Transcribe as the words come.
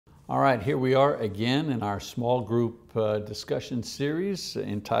All right, here we are again in our small group discussion series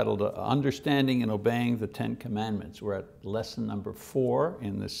entitled Understanding and Obeying the 10 Commandments. We're at lesson number 4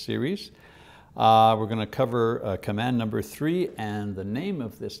 in this series. We're going to cover command number 3, and the name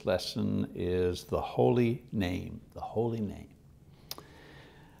of this lesson is the Holy Name, the Holy Name.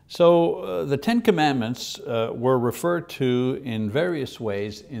 So the 10 Commandments were referred to in various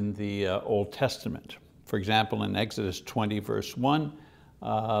ways in the Old Testament. For example, in Exodus 20 verse 1,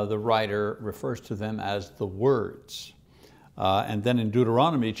 the writer refers to them as the words. And then in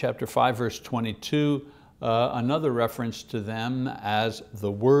Deuteronomy chapter 5 verse 22, another reference to them as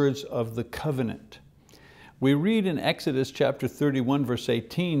the words of the covenant. We read in Exodus chapter 31 verse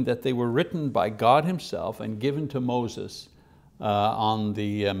 18 that they were written by God Himself and given to Moses on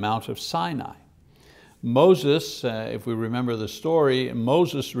the Mount of Sinai. Moses, if we remember the story,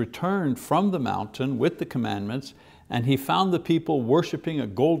 Moses returned from the mountain with the commandments, and he found the people worshiping a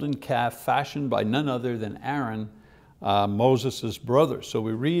golden calf fashioned by none other than Aaron, Moses' brother. So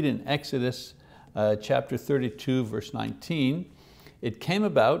we read in Exodus chapter 32 verse 19, "It came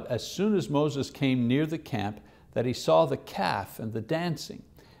about as soon as Moses came near the camp that he saw the calf and the dancing.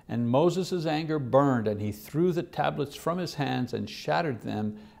 And Moses' anger burned, and he threw the tablets from his hands and shattered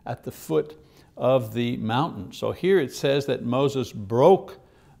them at the foot of the mountain." So here it says that Moses broke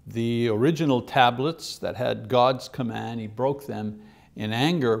the original tablets that had God's command. He broke them in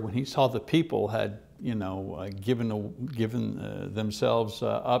anger when he saw the people had given themselves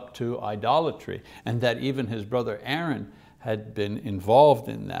up to idolatry, and that even his brother Aaron had been involved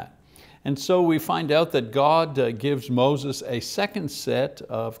in that. And so we find out that God gives Moses a second set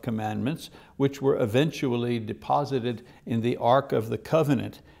of commandments, which were eventually deposited in the Ark of the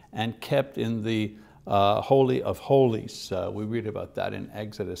Covenant and kept in the Holy of Holies. We read about that in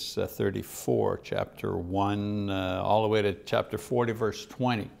Exodus 34, chapter 1, all the way to chapter 40, verse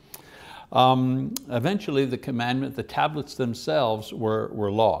 20. Eventually the commandment, the tablets themselves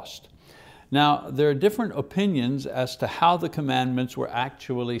were lost. Now, there are different opinions as to how the commandments were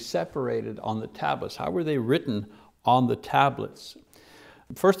actually separated on the tablets. How were they written on the tablets?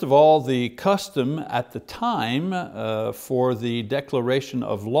 First of all, the custom at the time for the declaration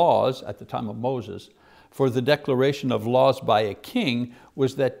of laws, at the time of Moses, for the declaration of laws by a king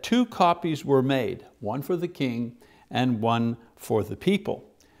was that 2 copies were made, one for the king and one for the people.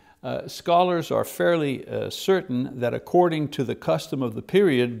 Scholars are fairly certain that according to the custom of the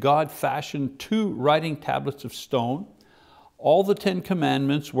period, God fashioned 2 writing tablets of stone. All the 10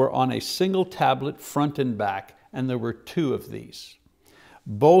 commandments were on a single tablet, front and back, and there were 2 of these.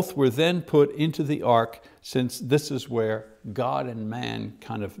 Both were then put into the ark, since this is where God and man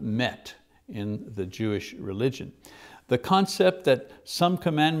kind of met in the Jewish religion. The concept that some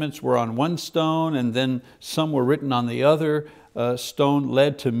commandments were on one stone and then some were written on the other stone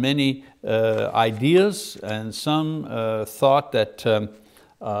led to many ideas, and some thought that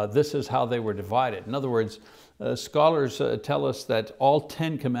this is how they were divided. In other words, scholars tell us that all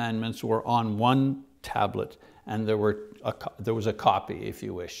 10 commandments were on one tablet, and there was a copy, if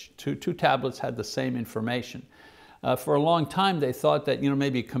you wish. Two tablets had the same information. For a long time they thought that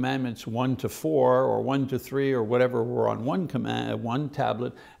maybe commandments 1 to 4 or 1 to 3 or whatever were on one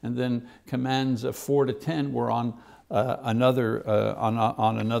tablet, and then commands 4 to 10 were on another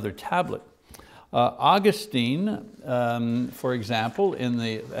tablet. Augustine, for example,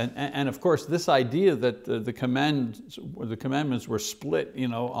 and of course this idea that the commandments were split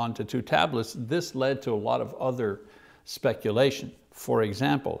onto 2 tablets, this led to a lot of other speculation. For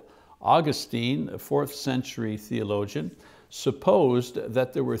example, Augustine, a 4th century theologian, supposed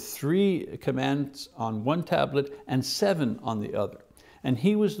that there were 3 commands on one tablet and 7 on the other. And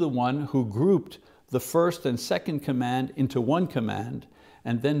he was the one who grouped the first and second command into one command,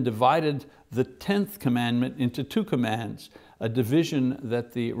 and then divided the 10th commandment into 2 commands, a division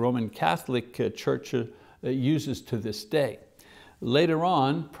that the Roman Catholic Church uses to this day. Later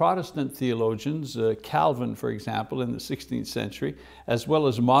on, Protestant theologians, Calvin, for example, in the 16th century, as well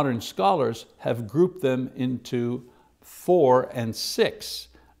as modern scholars, have grouped them into 4 and 6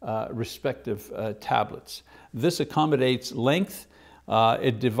 respective tablets. This accommodates length.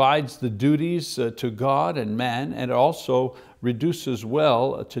 It divides the duties to God and man, and it also reduces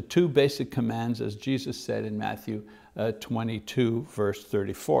well to 2 basic commands, as Jesus said in Matthew 22, verse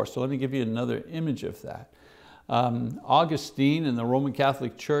 34. So let me give you another image of that. Augustine and the Roman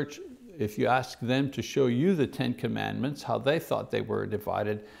Catholic Church, if you ask them to show you the 10 commandments, how they thought they were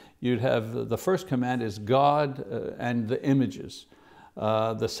divided, you'd have the first command is God and the images.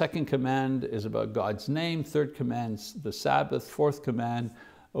 The second command is about God's name. Third command's the Sabbath. Fourth command,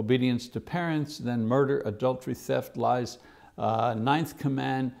 obedience to parents. Then murder, adultery, theft, lies. Ninth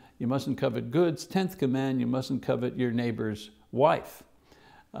command, you mustn't covet goods. 10th command, you mustn't covet your neighbor's wife.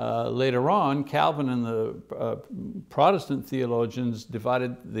 Later on, Calvin and the Protestant theologians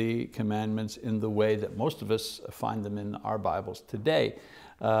divided the commandments in the way that most of us find them in our Bibles today.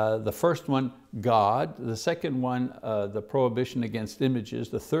 The first one, God. The second one, the prohibition against images.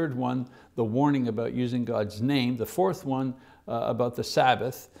 The third one, the warning about using God's name. The fourth one, about the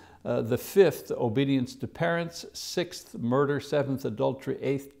Sabbath. The fifth, obedience to parents. Sixth, murder. Seventh, adultery.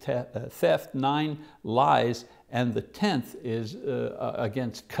 Eighth, theft. 9, lies. And the 10th is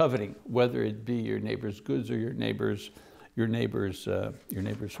against coveting, whether it be your neighbor's goods or your neighbor's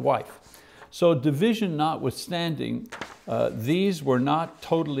wife. So division notwithstanding, these were not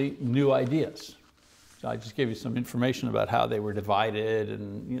totally new ideas. So I just gave you some information about how they were divided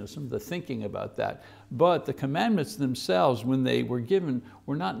and some of the thinking about that. But the commandments themselves, when they were given,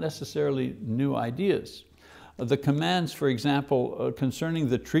 were not necessarily new ideas. The commands, for example, concerning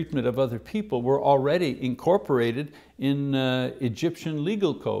the treatment of other people were already incorporated in Egyptian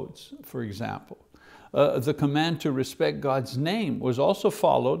legal codes, for example. The command to respect God's name was also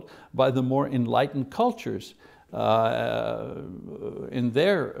followed by the more enlightened cultures in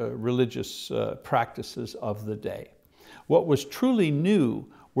their religious practices of the day. What was truly new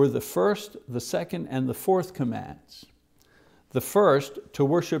were the first, the second, and the fourth commands. The first, to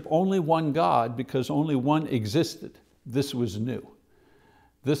worship only one God because only one existed. This was new.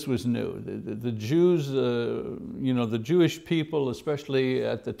 This was new. The Jews, the Jewish people, especially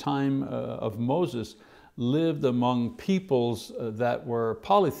at the time of Moses, lived among peoples that were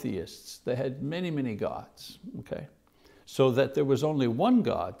polytheists. They had many, many gods, okay? So that there was only one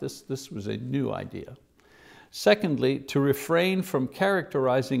God, this was a new idea. Secondly, to refrain from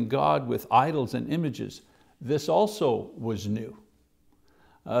characterizing God with idols and images. This also was new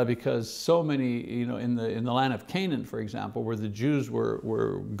because so many, in the land of Canaan, for example, where the Jews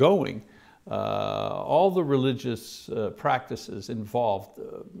were going, all the religious practices involved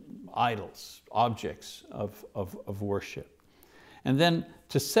idols, objects of worship. And then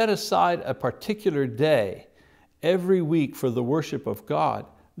to set aside a particular day every week for the worship of God,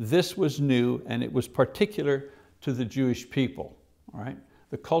 this was new and it was particular to the Jewish people, all right?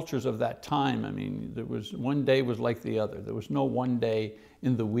 The cultures of that time, there was one day was like the other. There was no one day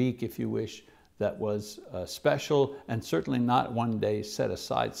in the week, if you wish, that was special, and certainly not one day set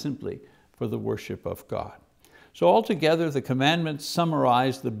aside simply for the worship of God. So altogether, the commandments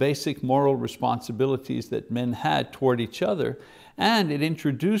summarize the basic moral responsibilities that men had toward each other, and it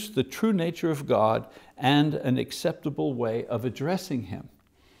introduced the true nature of God and an acceptable way of addressing Him.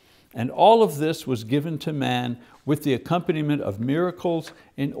 And all of this was given to man with the accompaniment of miracles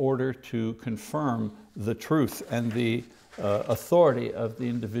in order to confirm the truth and the authority of the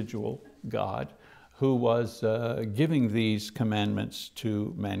individual God who was giving these commandments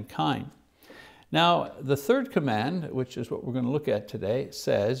to mankind. Now, the third command, which is what we're going to look at today,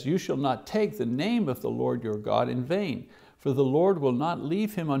 says, "You shall not take the name of the Lord your God in vain, for the Lord will not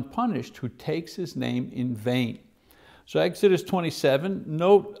leave him unpunished who takes His name in vain." So Exodus 27,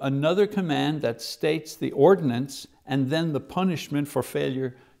 note another command that states the ordinance and then the punishment for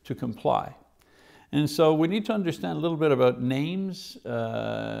failure to comply. And so we need to understand a little bit about names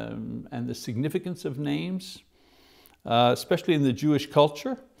and the significance of names, especially in the Jewish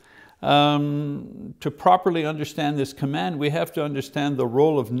culture. To properly understand this command, we have to understand the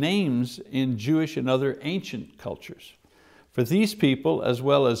role of names in Jewish and other ancient cultures. For these people, as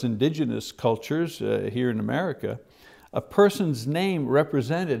well as indigenous cultures here in America, a person's name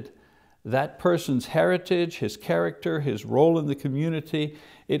represented that person's heritage, his character, his role in the community.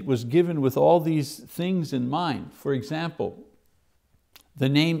 It was given with all these things in mind. For example, the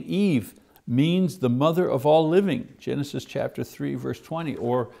name Eve means the mother of all living, Genesis chapter 3, verse 20,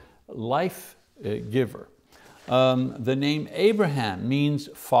 or life giver. The name Abraham means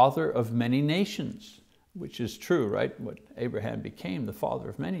father of many nations, which is true, right? What Abraham became, the father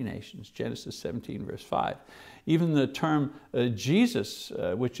of many nations, Genesis 17, verse 5. Even the term Jesus,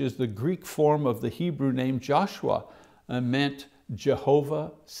 which is the Greek form of the Hebrew name Joshua, meant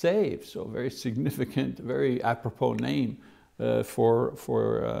Jehovah saves. So very significant, very apropos name for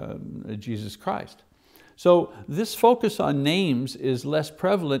Jesus Christ. So this focus on names is less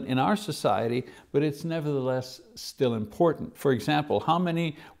prevalent in our society, but it's nevertheless still important. For example, how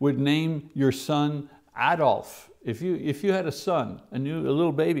many would name your son Adolf? If you had a son, a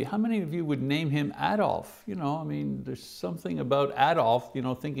little baby, how many of you would name him Adolf? There's something about Adolf,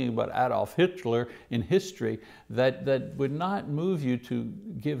 thinking about Adolf Hitler in history that would not move you to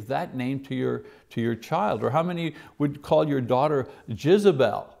give that name to your child. Or how many would call your daughter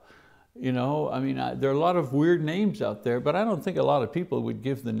Jezebel? I mean, there are a lot of weird names out there, but I don't think a lot of people would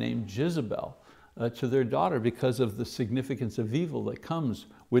give the name Jezebel to their daughter because of the significance of evil that comes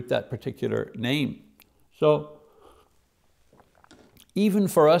with that particular name. So even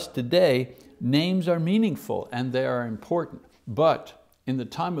for us today, names are meaningful and they are important. But in the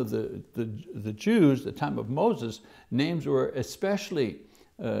time of the Jews, the time of Moses, names were especially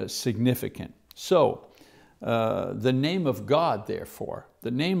significant. So the name of God, therefore, the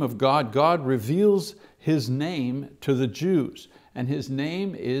name of God, God reveals His name to the Jews, and His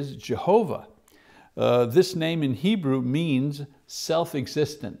name is Jehovah. This name in Hebrew means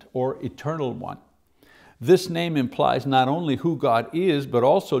self-existent or eternal one. This name implies not only who God is, but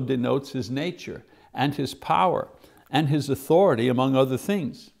also denotes His nature and His power and His authority, among other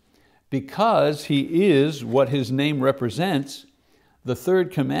things. Because He is what His name represents, the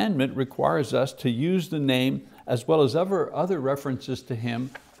third commandment requires us to use the name as well as other references to Him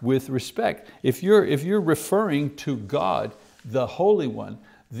with respect. If you're referring to God, the Holy One,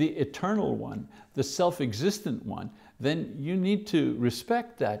 the Eternal One, the self-existent one, then you need to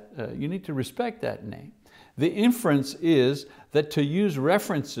respect that. You need to respect that name. The inference is that to use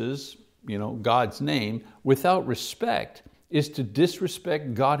references, God's name, without respect is to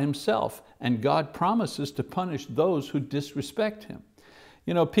disrespect God Himself, and God promises to punish those who disrespect Him.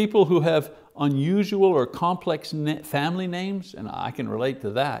 People who have unusual or complex family names, and I can relate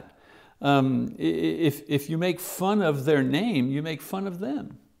to that, if you make fun of their name, you make fun of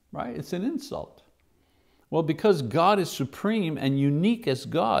them, right? It's an insult. Well, because God is supreme and unique as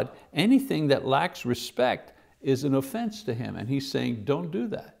God, anything that lacks respect is an offense to Him. And He's saying, don't do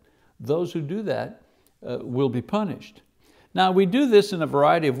that. Those who do that will be punished. Now, we do this in a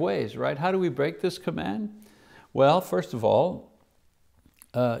variety of ways, right? How do we break this command? Well, first of all,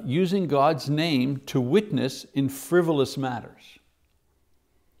 using God's name to witness in frivolous matters.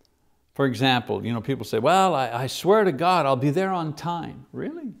 For example, people say, well, I swear to God, I'll be there on time.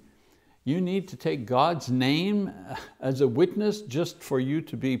 Really? You need to take God's name as a witness just for you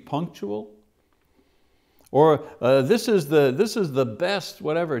to be punctual? Or this is the best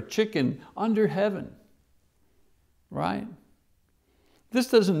whatever chicken under heaven, right? This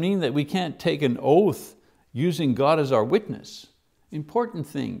doesn't mean that we can't take an oath using God as our witness. Important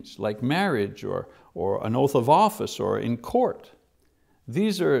things like marriage or an oath of office or in court.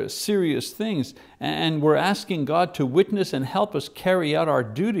 These are serious things, and we're asking God to witness and help us carry out our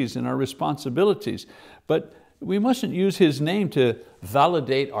duties and our responsibilities. But we mustn't use His name to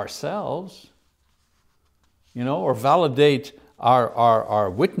validate ourselves, or validate our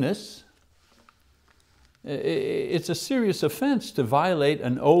witness. It's a serious offense to violate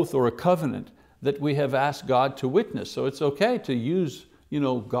an oath or a covenant that we have asked God to witness. So it's okay to use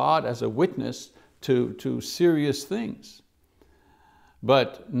God as a witness to serious things,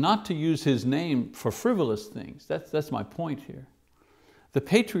 but not to use His name for frivolous things. That's my point here. The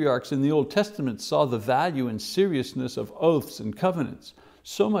patriarchs in the Old Testament saw the value and seriousness of oaths and covenants,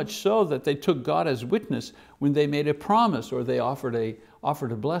 so much so that they took God as witness when they made a promise or they offered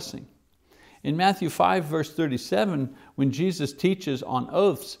a blessing. In Matthew 5, verse 37, when Jesus teaches on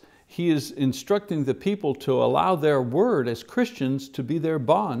oaths, He is instructing the people to allow their word as Christians to be their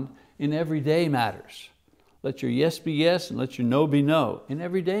bond in everyday matters. Let your yes be yes and let your no be no in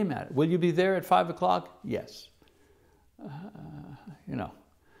everyday matters. Will you be there at 5 o'clock? Yes.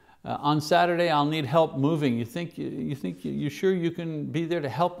 On Saturday I'll need help moving. You sure you can be there to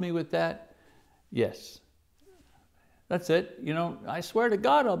help me with that? Yes. That's it. I swear to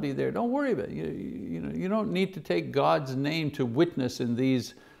God I'll be there. Don't worry about it. You don't need to take God's name to witness in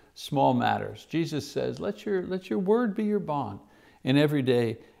these small matters. Jesus says, let your word be your bond in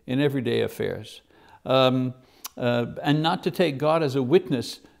everyday affairs. And not to take God as a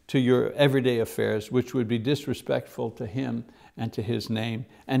witness to your everyday affairs, which would be disrespectful to Him and to His name,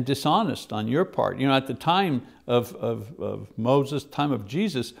 and dishonest on your part. At the time of Moses, time of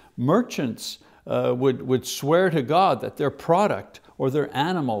Jesus, merchants would swear to God that their product or their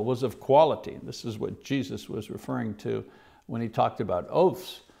animal was of quality. This is what Jesus was referring to when He talked about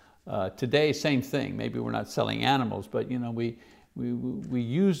oaths. Today, same thing. Maybe we're not selling animals, but we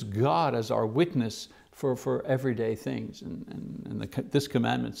use God as our witness for everyday things. And this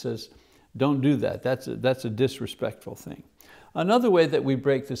commandment says, don't do that. That's a disrespectful thing. Another way that we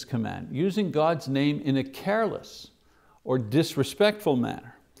break this command, using God's name in a careless or disrespectful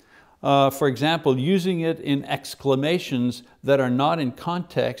manner. For example, using it in exclamations that are not in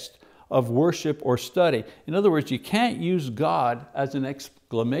context of worship or study. In other words, you can't use God as an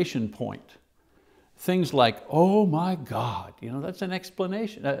exclamation point. Things like, oh my God, that's an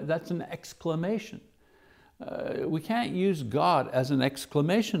explanation, that's an exclamation. We can't use God as an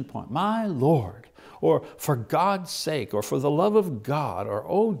exclamation point. My Lord, or for God's sake, or for the love of God, or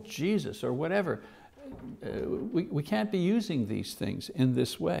oh Jesus, or whatever. We can't be using these things in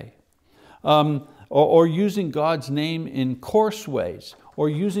this way. Or using God's name in coarse ways, or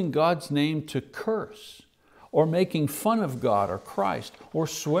using God's name to curse, or making fun of God or Christ, or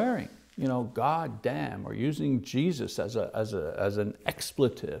swearing, God damn, or using Jesus as an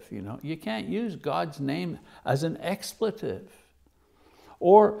expletive. You can't use God's name as an expletive.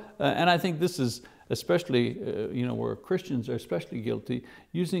 Or, and I think this is especially, where Christians are especially guilty,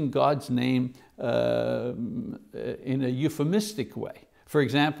 using God's name in a euphemistic way. For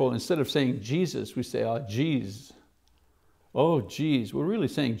example, instead of saying Jesus, we say, oh, geez. Oh, geez. We're really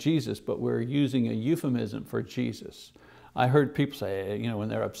saying Jesus, but we're using a euphemism for Jesus. I heard people say, when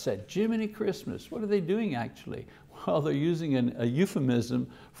they're upset, Jiminy Christmas. What are they doing actually? Well, they're using a euphemism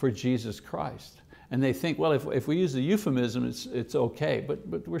for Jesus Christ. And they think, well, if we use the euphemism, it's okay,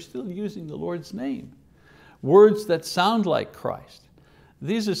 but we're still using the Lord's name. Words that sound like Christ.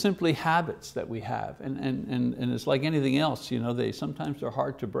 These are simply habits that we have, and it's like anything else, sometimes they're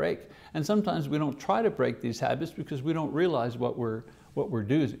hard to break, and sometimes we don't try to break these habits because we don't realize what we're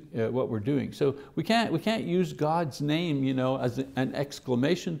doing. So we can't use God's name, as an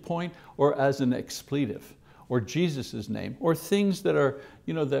exclamation point or as an expletive, or Jesus's name, or things that are,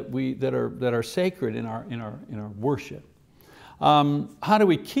 that are sacred in our worship. How do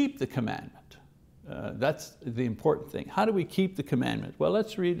we keep the commandment? That's the important thing. How do we keep the commandment? Well,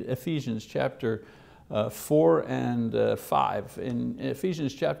 let's read Ephesians chapter 4 and 5. In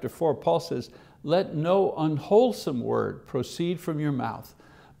Ephesians chapter 4, Paul says, let no unwholesome word proceed from your mouth,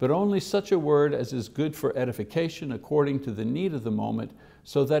 but only such a word as is good for edification according to the need of the moment,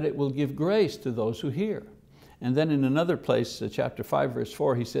 so that it will give grace to those who hear. And then in another place, chapter 5, verse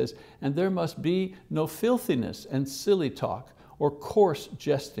 4, he says, and there must be no filthiness and silly talk, or coarse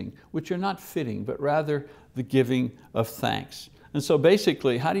jesting, which are not fitting, but rather the giving of thanks. And so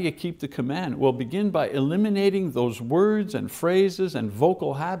basically, how do you keep the command? Well, begin by eliminating those words and phrases and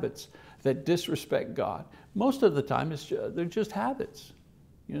vocal habits that disrespect God. Most of the time, they're just habits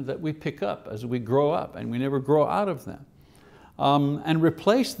that we pick up as we grow up, and we never grow out of them. And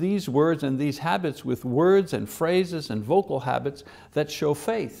replace these words and these habits with words and phrases and vocal habits that show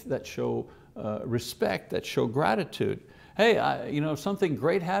faith, that show respect, that show gratitude. Hey, if something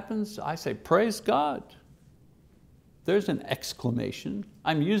great happens, I say, praise God. There's an exclamation.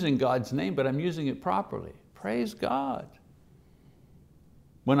 I'm using God's name, but I'm using it properly. Praise God.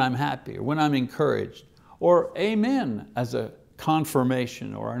 When I'm happy, or when I'm encouraged, or amen as a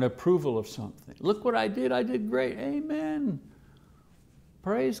confirmation or an approval of something. Look what I did great, amen.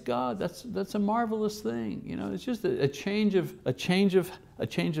 Praise God, that's a marvelous thing. It's just a change of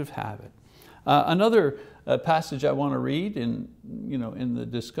habit. Another passage I want to read in the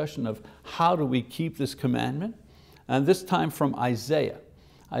discussion of how do we keep this commandment, and this time from Isaiah.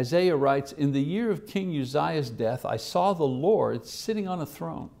 Isaiah writes, in the year of King Uzziah's death, I saw the Lord sitting on a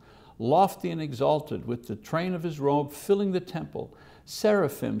throne, lofty and exalted, with the train of his robe filling the temple.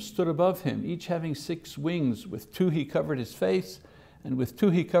 Seraphim stood above him, each having 6 wings. With 2 he covered his face, and with 2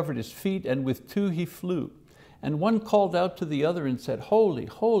 he covered his feet, and with 2 he flew. And one called out to the other and said, holy,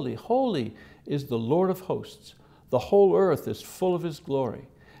 holy, holy is the Lord of hosts. The whole earth is full of his glory.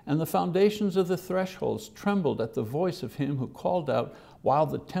 And the foundations of the thresholds trembled at the voice of him who called out, while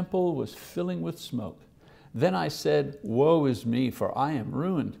the temple was filling with smoke. Then I said, woe is me, for I am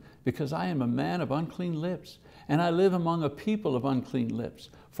ruined, because I am a man of unclean lips, and I live among a people of unclean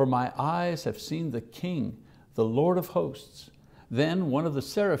lips. For my eyes have seen the King, the Lord of hosts. Then one of the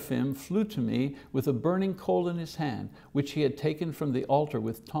seraphim flew to me with a burning coal in his hand, which he had taken from the altar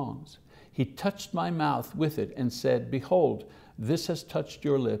with tongs. He touched my mouth with it and said, behold, this has touched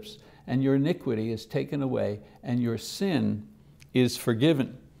your lips, and your iniquity is taken away, and your sin is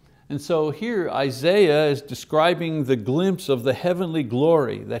forgiven. And so here Isaiah is describing the glimpse of the heavenly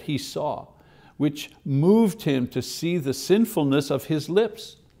glory that he saw, which moved him to see the sinfulness of his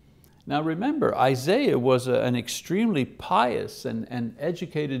lips. Now remember, Isaiah was an extremely pious and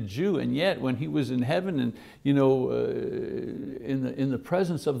educated Jew, and yet when he was in heaven and in the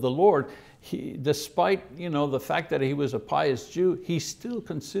presence of the Lord, despite the fact that he was a pious Jew, he still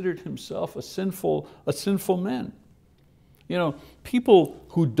considered himself a sinful man. People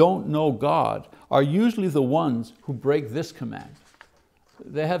who don't know God are usually the ones who break this command.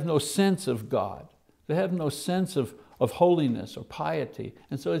 They have no sense of God. They have no sense of holiness or piety.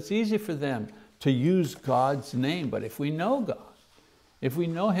 And so it's easy for them to use God's name. But if we know God, if we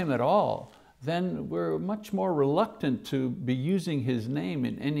know Him at all, then we're much more reluctant to be using His name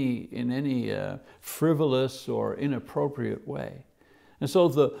in any frivolous or inappropriate way. And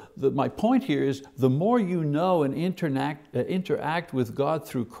so my point here is, the more you know and interact with God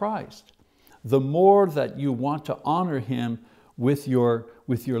through Christ, the more that you want to honor Him with your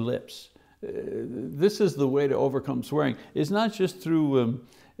lips. This is the way to overcome swearing. It's not just through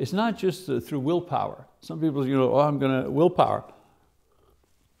willpower. Some people, I'm going to willpower.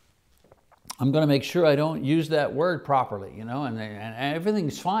 I'm going to make sure I don't use that word properly, and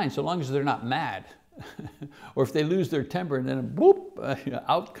everything's fine so long as they're not mad. Or if they lose their temper and then boop,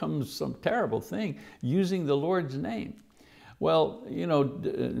 out comes some terrible thing, using the Lord's name. Well,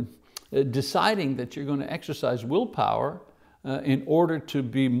 deciding that you're going to exercise willpower in order to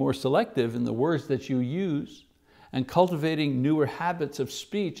be more selective in the words that you use, and cultivating newer habits of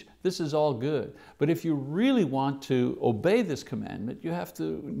speech, this is all good. But if you really want to obey this commandment, you have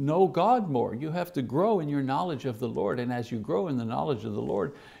to know God more. You have to grow in your knowledge of the Lord. And as you grow in the knowledge of the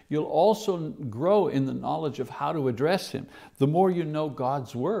Lord, you'll also grow in the knowledge of how to address Him. The more you know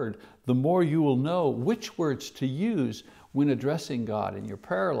God's word, the more you will know which words to use when addressing God in your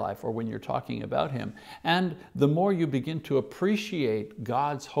prayer life or when you're talking about Him. And the more you begin to appreciate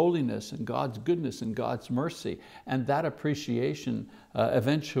God's holiness and God's goodness and God's mercy, and that appreciation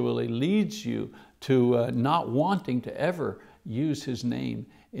eventually leads you to not wanting to ever use His name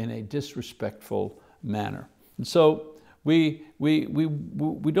in a disrespectful manner. And so we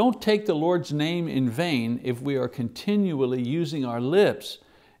don't take the Lord's name in vain if we are continually using our lips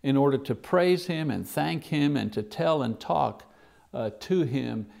in order to praise Him and thank Him and to tell and talk to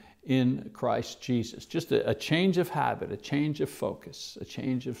Him in Christ Jesus. Just a change of habit, a change of focus, a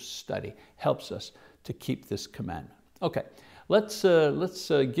change of study helps us to keep this commandment. Okay, let's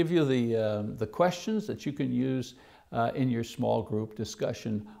give you the questions that you can use in your small group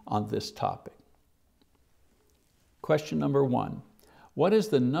discussion on this topic. Question number 1. What is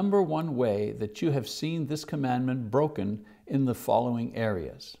the number one way that you have seen this commandment broken in the following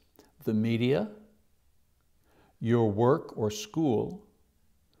areas? The media, your work or school,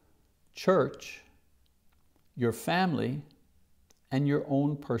 church, your family, and your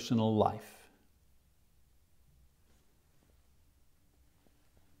own personal life.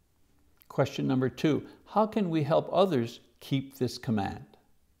 Question number 2, how can we help others keep this command?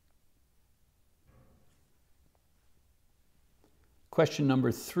 Question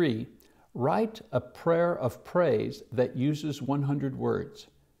number 3, write a prayer of praise that uses 100 words.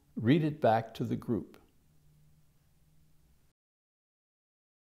 Read it back to the group.